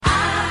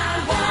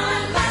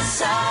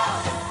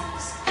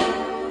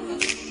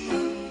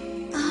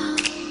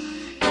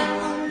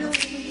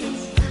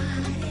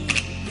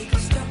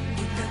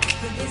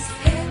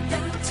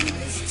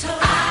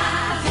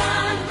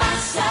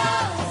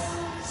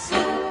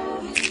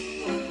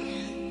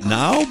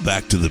Now,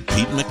 back to the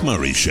Pete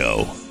McMurray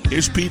Show.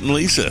 Here's Pete and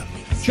Lisa.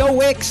 Joe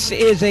Wicks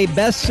is a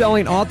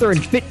best-selling author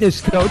and fitness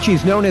coach.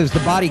 He's known as the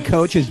Body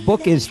Coach. His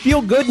book is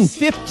Feel Good in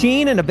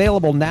 15 and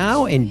available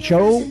now, and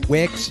Joe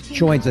Wicks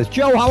joins us.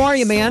 Joe, how are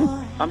you, man?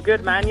 I'm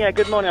good, man. Yeah,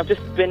 good morning. I've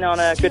just been on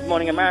Good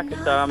Morning America,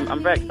 so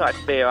I'm very excited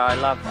to be here. I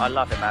love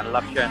it, man. I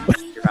love sharing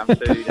around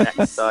food and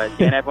exercise,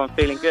 getting everyone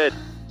feeling good.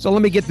 So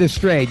let me get this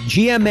straight.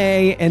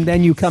 GMA, and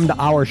then you come to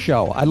our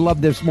show. I love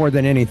this more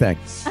than anything.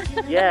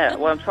 Yeah,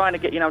 well, I'm trying to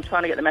get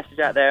the message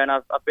out there, and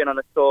I've been on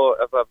a tour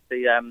of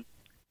the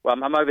well,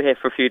 I'm over here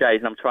for a few days,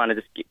 and I'm trying to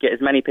just get as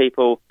many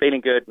people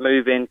feeling good,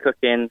 moving,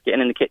 cooking,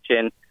 getting in the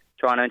kitchen,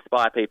 trying to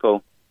inspire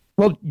people.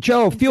 Well,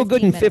 Joe, feel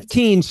good in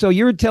 15. So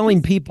you're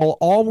telling people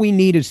all we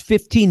need is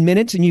 15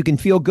 minutes and you can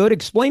feel good.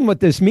 Explain what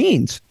this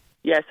means.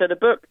 Yeah, so the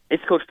book is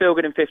called Feel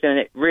Good in 15, and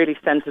it really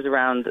centers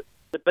around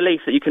the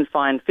belief that you can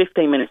find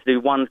 15 minutes to do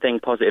one thing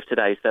positive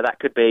today. So that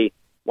could be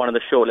one of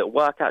the short little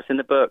workouts in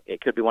the book. It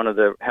could be one of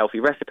the healthy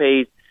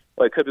recipes,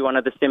 or it could be one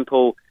of the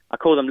simple, I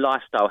call them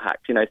lifestyle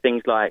hacks,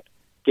 things like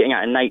getting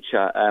out in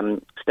nature,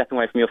 stepping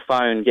away from your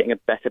phone, getting a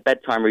better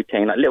bedtime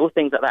routine. Like little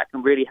things like that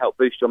can really help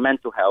boost your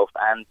mental health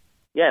and,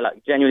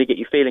 genuinely get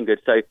you feeling good.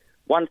 So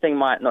one thing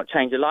might not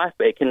change your life,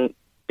 but it can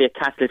be a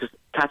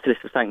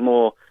catalyst for something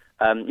more.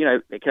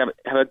 It can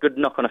have a good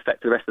knock-on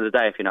effect for the rest of the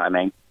day, if you know what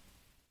I mean.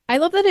 I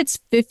love that it's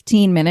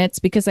 15 minutes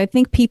because I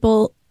think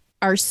people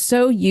are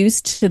so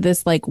used to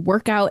this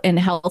workout and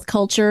health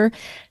culture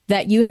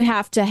that you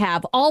have to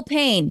have all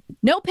pain,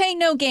 no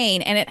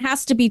gain. And it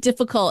has to be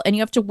difficult and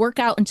you have to work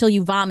out until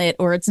you vomit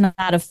or it's not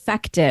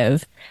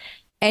effective.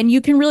 And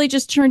you can really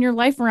just turn your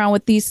life around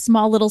with these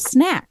small little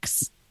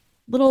snacks,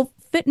 little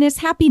fitness,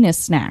 happiness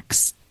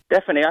snacks.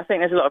 Definitely. I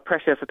think there's a lot of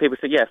pressure for people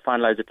to,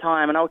 find loads of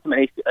time. And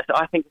ultimately,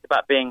 I think it's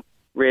about being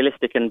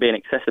realistic and being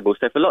accessible.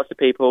 So for lots of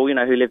people,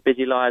 who live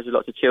busy lives with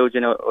lots of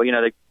children or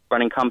they're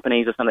running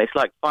companies or something, it's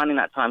like finding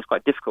that time is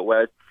quite difficult.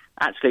 Whereas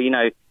actually,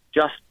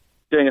 just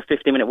doing a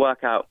 15-minute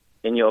workout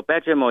in your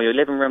bedroom or your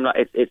living room,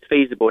 it's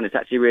feasible and it's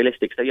actually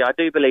realistic. So yeah, I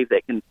do believe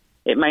that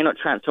it may not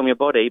transform your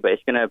body, but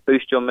it's going to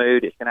boost your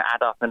mood. It's going to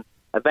add up, and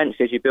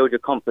eventually, as you build your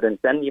confidence,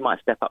 then you might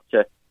step up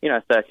to a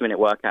 30-minute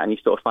workout and you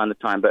sort of find the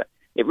time. But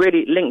it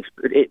really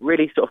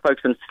sort of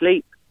focuses on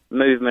sleep,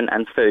 movement,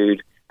 and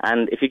food.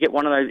 And if you get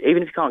one of those,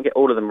 even if you can't get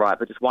all of them right,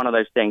 but just one of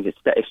those things,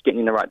 it's getting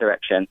in the right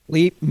direction.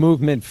 Sleep,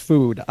 movement,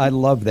 food. I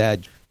love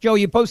that. Joe,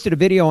 you posted a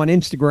video on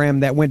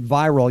Instagram that went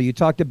viral. You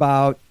talked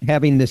about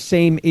having the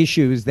same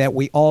issues that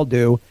we all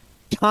do.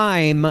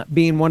 Time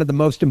being one of the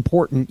most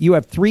important. You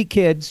have 3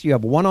 kids. You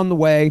have one on the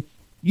way.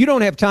 You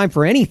don't have time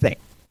for anything.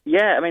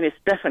 Yeah, I mean, it's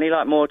definitely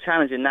more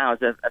challenging now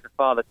as a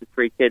father to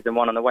 3 kids and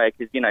one on the way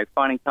because,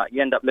 finding time,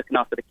 you end up looking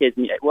after the kids.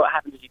 And what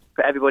happens is you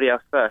put everybody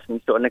else first and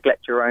you sort of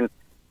neglect your own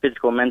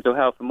physical and mental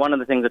health. And one of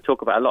the things I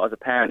talk about a lot as a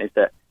parent is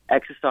that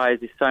exercise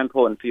is so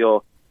important for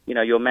your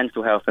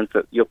mental health and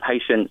for your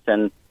patience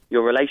and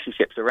your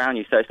relationships around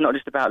you. So it's not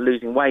just about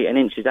losing weight and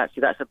inches.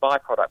 Actually, that's a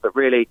byproduct. But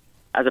really,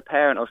 as a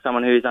parent or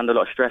someone who's under a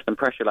lot of stress and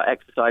pressure,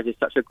 exercise is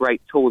such a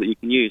great tool that you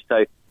can use.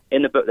 So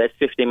in the book, there's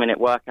 15-minute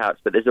workouts,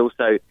 but there's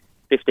also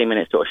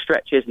 15-minute sort of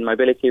stretches and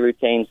mobility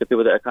routines for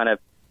people that are kind of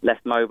less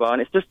mobile.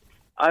 And it's just,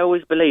 I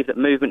always believe that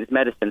movement is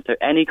medicine. So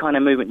any kind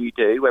of movement you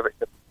do, whether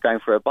it's going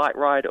for a bike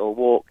ride or a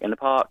walk in the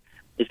park,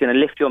 is going to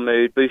lift your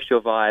mood, boost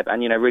your vibe,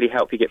 and, really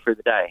help you get through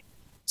the day.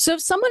 So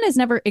if someone has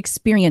never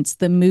experienced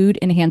the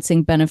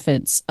mood-enhancing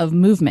benefits of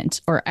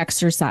movement or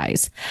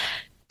exercise,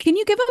 can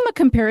you give them a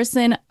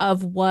comparison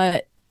of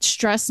what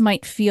stress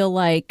might feel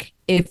like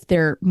if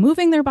they're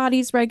moving their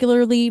bodies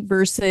regularly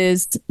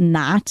versus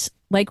not?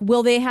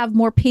 Will they have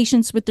more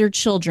patience with their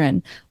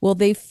children? Will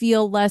they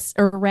feel less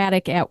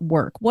erratic at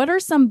work? What are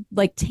some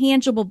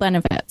tangible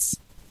benefits?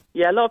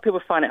 Yeah, a lot of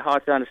people find it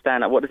hard to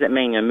understand. What does it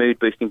mean,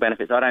 mood-boosting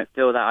benefits? I don't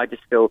feel that. I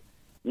just feel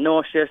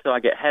nauseous, or I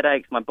get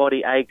headaches, my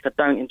body aches. I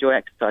don't enjoy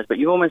exercise. But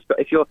you almost,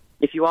 if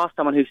you are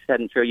someone who's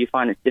sedentary, you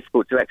find it's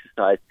difficult to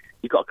exercise.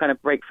 You've got to kind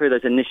of break through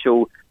those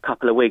initial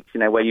couple of weeks,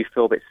 where you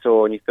feel a bit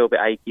sore and you feel a bit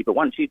achy. But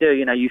once you do,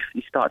 you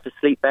start to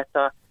sleep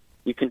better.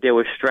 You can deal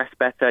with stress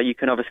better. You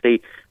can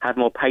obviously have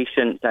more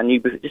patience and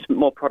just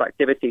more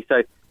productivity.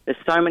 So there's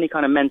so many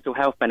kind of mental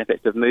health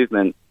benefits of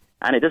movement,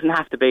 and it doesn't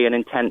have to be an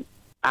intense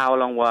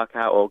hour-long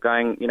workout or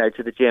going,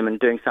 to the gym and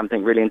doing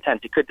something really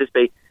intense. It could just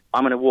be,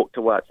 I'm going to walk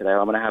to work today.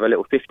 I'm going to have a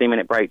little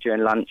 15-minute break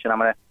during lunch, and I'm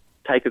going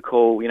to take a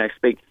call,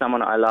 speak to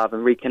someone that I love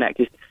and reconnect.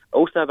 It's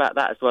also about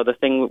that as well. The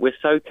thing, we're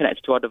so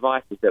connected to our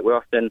devices that we're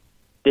often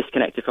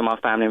disconnected from our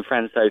family and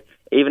friends. So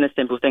even a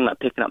simple thing like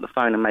picking up the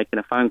phone and making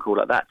a phone call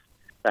like that,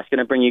 that's going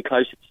to bring you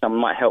closer to someone,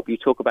 might help you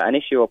talk about an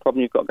issue or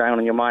problem you've got going on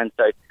in your mind.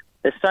 So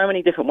there's so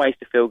many different ways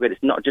to feel good.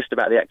 It's not just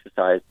about the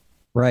exercise.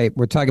 Right.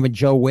 We're talking about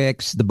Joe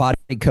Wicks, the Body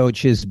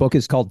Coach. His book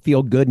is called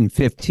Feel Good in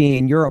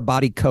 15. You're a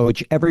body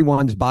coach.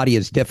 Everyone's body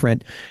is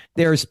different.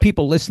 There's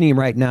people listening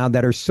right now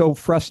that are so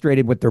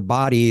frustrated with their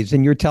bodies,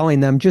 and you're telling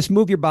them, just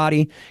move your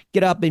body,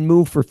 get up and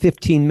move for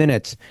 15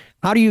 minutes.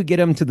 How do you get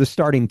them to the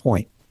starting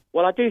point?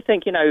 Well, I do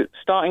think,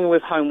 starting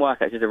with home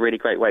workouts is a really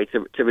great way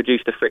to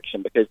reduce the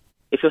friction, because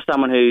if you're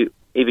someone who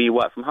either you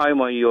work from home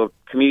or you're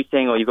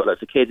commuting or you've got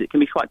lots of kids, it can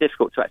be quite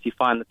difficult to actually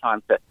find the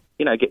time to,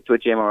 get to a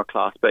gym or a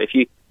class. But if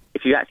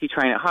you actually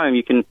train at home,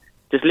 you can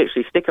just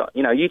literally stick a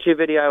YouTube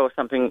video or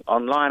something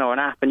online or an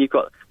app, and you've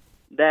got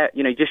there,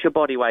 just your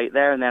body weight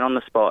there and then on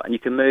the spot, and you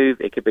can move.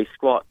 It could be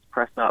squats,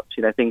 press ups,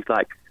 things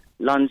like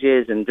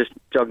lunges and just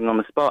jogging on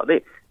the spot.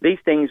 These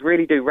things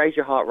really do raise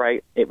your heart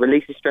rate. It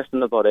releases stress from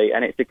the body,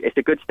 and it's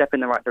a good step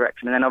in the right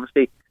direction. And then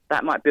obviously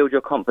that might build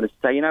your confidence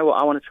to say, you know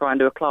what, I want to try and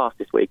do a class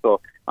this week, or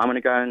I'm going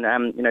to go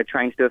and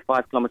train to do a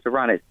 5-kilometer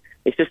run.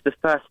 It's just the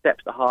first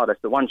step's the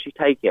hardest, but once you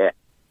take it,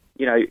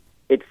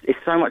 it's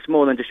so much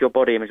more than just your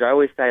body image. I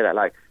always say that,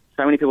 like,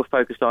 so many people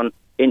focus on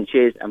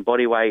inches and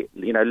body weight,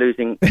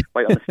 losing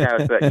weight on the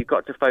scales, but you've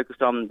got to focus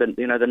on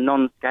the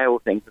non-scale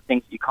things, the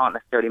things that you can't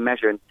necessarily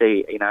measure and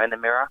see, in the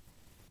mirror.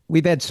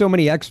 We've had so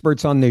many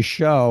experts on this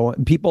show.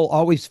 People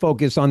always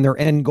focus on their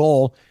end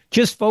goal.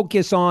 Just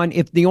focus on,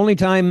 if the only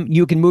time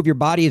you can move your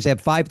body is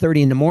at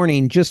 5:30 in the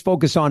morning, just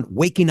focus on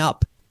waking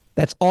up.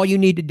 That's all you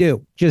need to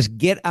do. Just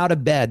get out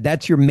of bed.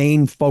 That's your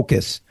main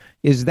focus.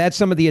 Is that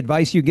some of the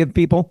advice you give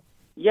people?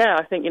 Yeah,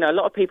 I think, a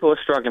lot of people are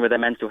struggling with their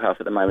mental health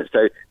at the moment.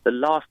 So the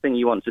last thing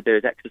you want to do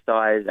is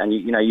exercise. And,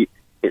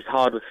 it's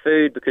hard with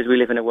food because we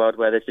live in a world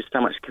where there's just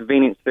so much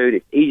convenience food.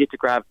 It's easier to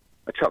grab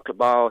a chocolate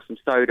bar or some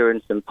soda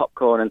and some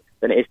popcorn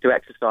than it is to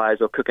exercise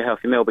or cook a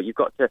healthy meal. But you've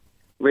got to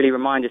really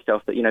remind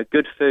yourself that,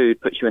 good food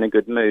puts you in a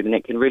good mood, and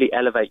it can really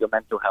elevate your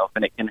mental health,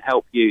 and it can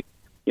help you,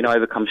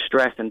 overcome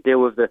stress and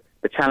deal with the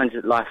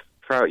challenges that life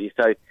throw at you.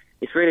 So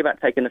it's really about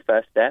taking the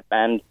first step.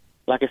 And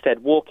like I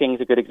said, walking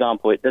is a good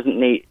example. It doesn't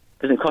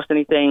cost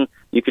anything.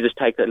 You could just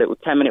take a little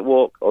 10-minute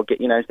walk, or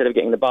get, instead of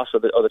getting the bus or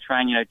the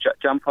train,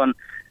 jump on,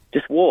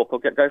 just walk, or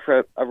go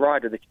for a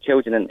ride with the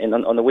children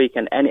on the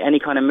weekend. Any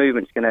kind of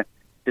movement's going to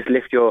just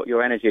lift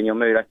your energy and your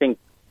mood. I think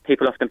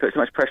people often put so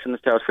much pressure on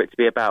themselves for it to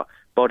be about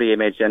body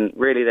image, and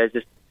really there's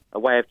just a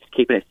way of just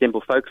keeping it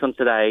simple. Focus on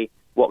today.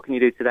 What can you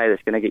do today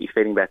that's going to get you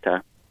feeling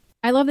better?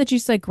 I love that you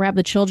said grab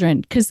the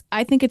children, because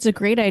I think it's a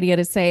great idea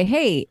to say,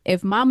 hey,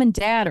 if mom and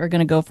dad are going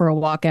to go for a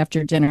walk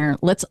after dinner,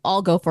 let's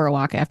all go for a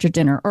walk after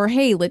dinner. Or,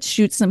 hey, let's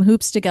shoot some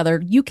hoops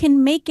together. You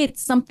can make it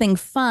something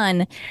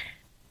fun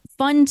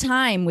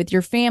time with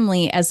your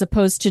family, as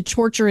opposed to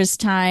torturous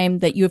time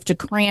that you have to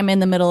cram in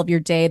the middle of your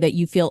day that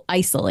you feel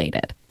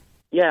isolated.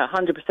 Yeah,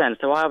 100%.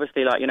 So I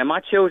obviously, my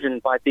children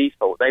by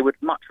default, they would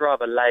much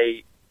rather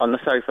lay on the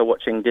sofa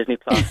watching Disney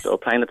Plus or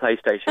playing the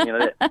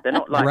PlayStation. They're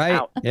not like right.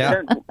 out.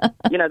 Yeah.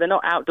 They're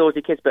not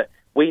outdoorsy kids, but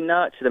we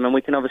nurture them, and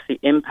we can obviously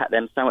impact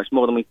them so much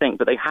more than we think.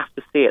 But they have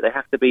to see it. They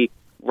have to be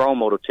role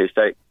model too.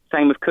 So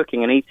same with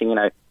cooking and eating.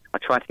 I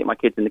try to get my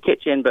kids in the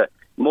kitchen, but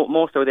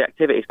more so with the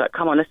activities. Like,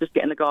 come on, let's just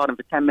get in the garden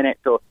for 10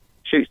 minutes or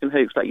shoot some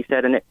hoops, like you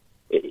said. And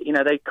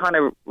they're kind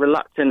of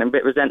reluctant and a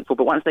bit resentful,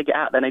 but once they get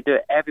out there and they do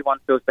it, everyone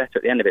feels better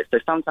at the end of it. So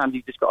sometimes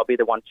you've just got to be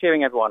the one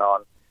cheering everyone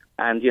on.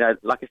 And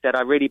like I said,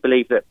 I really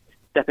believe that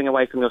stepping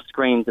away from your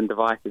screens and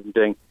devices and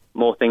doing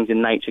more things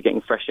in nature,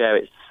 getting fresh air,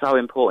 it's so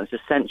important.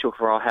 It's essential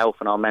for our health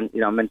and our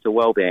mental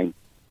well-being.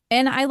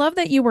 And I love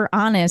that you were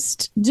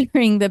honest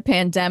during the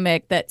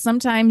pandemic, that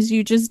sometimes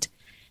you just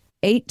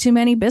ate too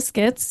many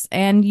biscuits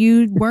and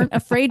you weren't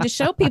afraid to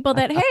show people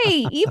that,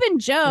 hey, even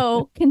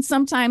Joe can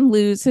sometimes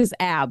lose his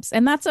abs,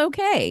 and that's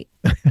okay.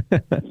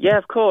 Yeah,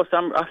 of course.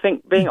 I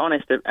think being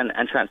honest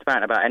and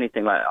transparent about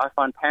anything, like, I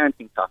find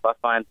parenting tough. I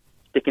find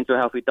sticking to a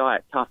healthy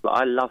diet tough.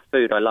 Like, I love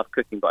food, I love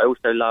cooking, but I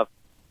also love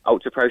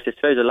ultra-processed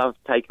foods. I love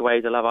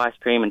takeaways, I love ice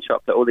cream and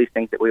chocolate, all these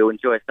things that we all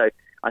enjoy. So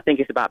I think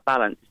it's about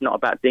balance. It's not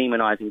about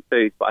demonizing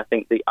food, but I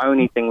think the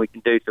only thing we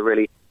can do to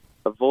really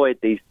avoid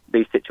these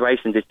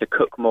situations is to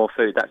cook more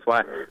food. That's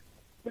why...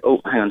 Oh,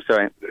 hang on,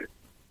 sorry.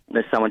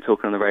 There's someone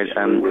talking on the radio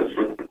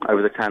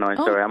over the tannoy.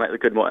 Oh. Sorry, I'm at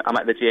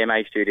the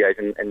GMA studios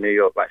in New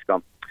York. That's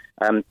gone.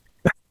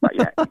 But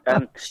yeah,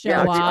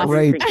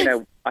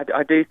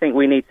 I do think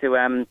we need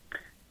to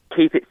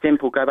keep it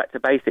simple. Go back to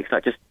basics.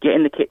 Like, just get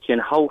in the kitchen,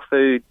 whole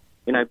food.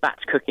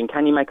 Batch cooking.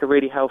 Can you make a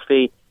really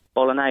healthy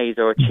bolognese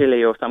or a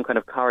chili or some kind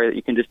of curry that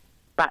you can just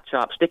batch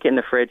up, stick it in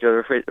the fridge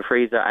or the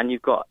freezer, and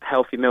you've got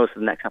healthy meals for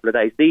the next couple of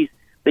days. These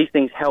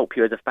things help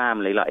you as a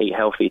family, like, eat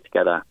healthy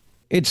together.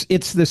 It's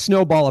the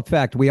snowball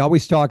effect. We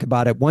always talk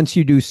about it. Once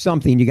you do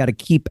something, you got to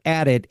keep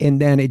at it, and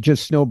then it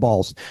just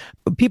snowballs.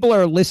 People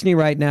are listening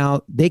right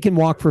now. They can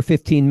walk for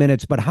 15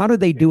 minutes, but how do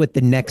they do it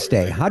the next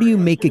day? How do you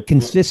make it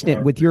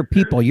consistent with your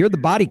people? You're the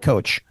body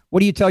coach. What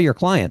do you tell your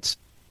clients?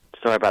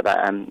 Sorry about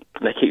that.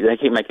 They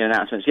keep making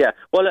announcements. Yeah.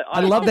 Well, look,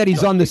 I love that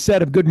he's on the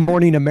set of Good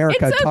Morning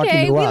America it's talking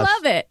okay. to us.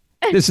 We love it.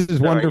 This is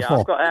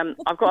wonderful. Yeah,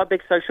 I've got a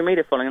big social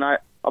media following, and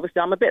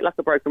I'm a bit like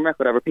a broken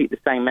record. I repeat the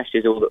same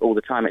messages all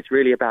the time. It's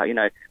really about,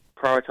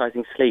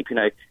 prioritizing sleep.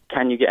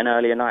 Can you get an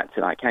earlier night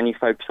tonight? Can you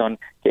focus on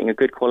getting a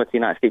good quality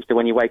night's sleep so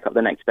when you wake up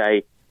the next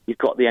day, you've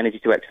got the energy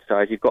to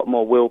exercise, you've got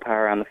more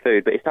willpower around the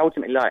food. But it's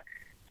ultimately like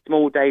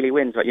small daily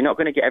wins. Right? You're not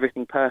going to get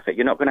everything perfect.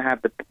 You're not going to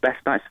have the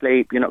best night's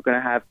sleep. You're not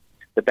going to have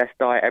the best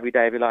diet every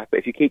day of your life. But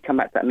if you keep coming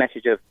back to that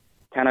message of,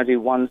 can I do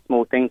one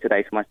small thing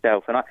today for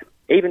myself? And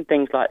even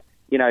things like,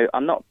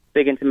 I'm not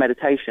big into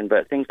meditation,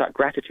 but things like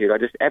gratitude.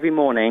 Every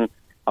morning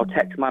I'll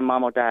text my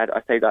mum or dad.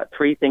 I say like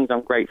 3 things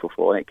I'm grateful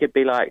for. And it could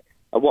be like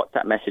a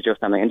WhatsApp message or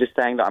something, and just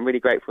saying that I'm really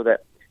grateful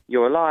that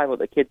you're alive, or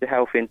the kids are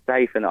healthy and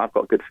safe, and I've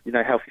got good,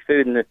 healthy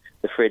food in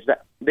the fridge.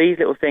 These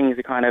little things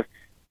are kind of,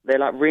 they're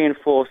like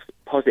reinforce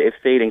positive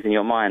feelings in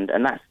your mind,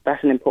 and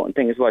that's an important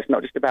thing as well. It's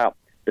not just about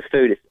the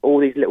food; it's all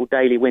these little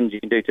daily wins you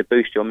can do to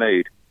boost your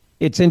mood.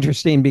 It's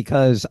interesting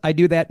because I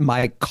do that in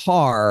my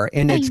car,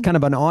 and it's kind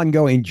of an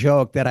ongoing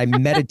joke that I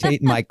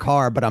meditate in my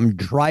car, but I'm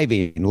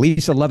driving.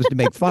 Lisa loves to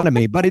make fun of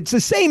me, but it's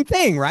the same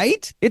thing,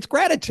 right? It's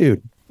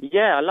gratitude.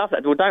 Yeah, I love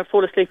that. Well, don't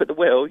fall asleep at the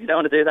wheel. You don't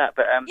want to do that,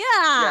 but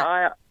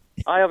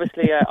I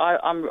obviously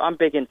I'm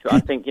big into it. I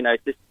think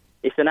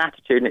it's an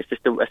attitude, and it's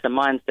a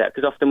mindset.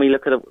 Because often we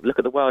look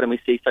at the world and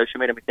we see social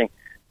media and we think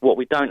what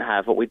we don't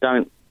have, what we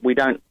don't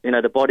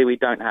the body we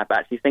don't have. But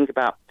actually think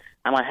about,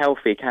 am I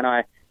healthy? Have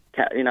I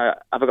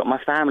got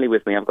my family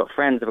with me? I've got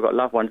friends. I've got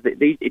loved ones.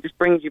 It just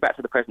brings you back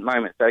to the present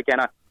moment. So again,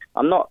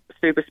 I'm not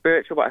super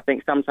spiritual, but I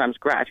think sometimes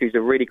gratitude is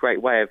a really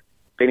great way of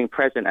feeling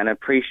present and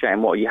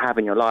appreciating what you have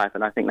in your life.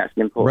 And I think that's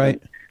an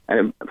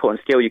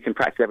important skill you can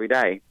practice every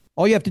day.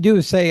 All you have to do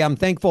is say, I'm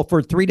thankful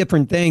for 3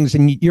 different things,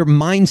 and your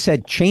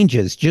mindset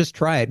changes. Just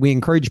try it. We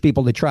encourage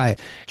people to try it.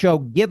 Joe,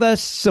 give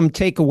us some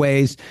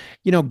takeaways.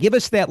 Give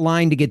us that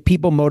line to get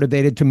people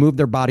motivated to move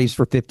their bodies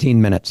for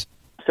 15 minutes.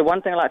 So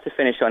one thing I like to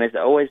finish on is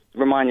always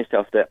remind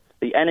yourself that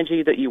the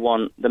energy that you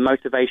want, the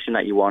motivation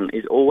that you want,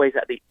 is always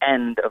at the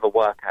end of a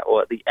workout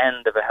or at the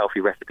end of a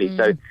healthy recipe.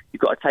 So you've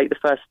got to take the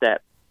first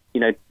step,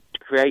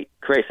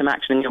 create some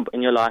action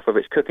in your life, whether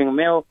it's cooking a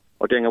meal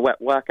or doing a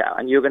workout,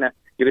 and you're gonna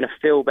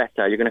feel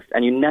better.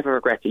 And you never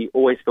regret it. You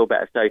always feel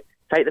better. So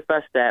take the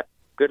first step.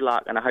 Good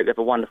luck, and I hope you have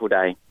a wonderful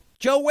day.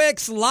 Joe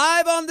Wicks,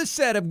 live on the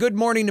set of Good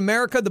Morning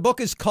America. The book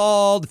is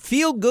called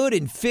Feel Good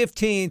in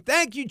 15.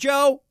 Thank you,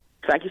 Joe.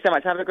 Thank you so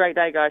much. Have a great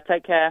day, guys.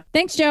 Take care.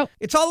 Thanks, Joe.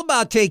 It's all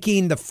about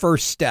taking the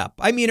first step.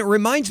 I mean, it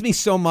reminds me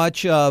so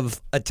much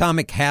of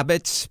Atomic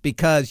Habits,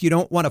 because you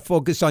don't want to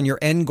focus on your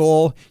end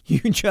goal.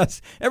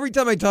 Every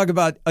time I talk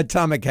about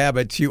Atomic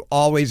Habits, you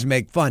always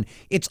make fun.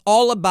 It's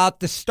all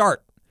about the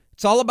start.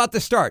 It's all about the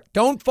start.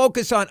 Don't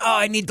focus on,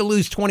 I need to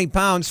lose 20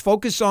 pounds.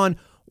 Focus on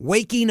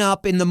waking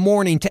up in the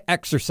morning to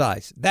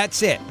exercise.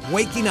 That's it.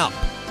 Waking up.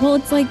 Well,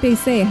 it's like they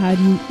say, how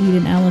do you eat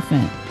an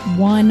elephant?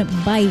 One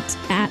bite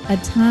at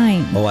a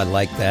time. Oh, I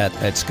like that.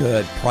 That's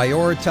good.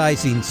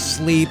 Prioritizing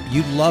sleep.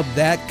 You love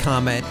that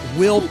comment.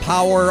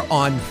 Willpower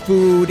on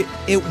food.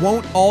 It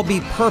won't all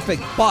be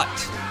perfect, but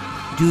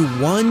do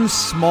one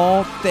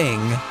small thing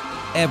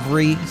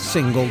every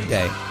single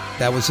day.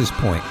 That was his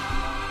point.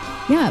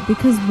 Yeah,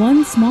 because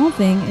one small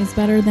thing is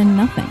better than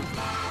nothing.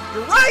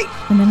 You're right.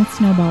 And then it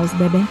snowballs,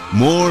 baby.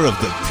 More of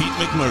the Pete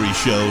McMurray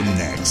Show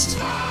next.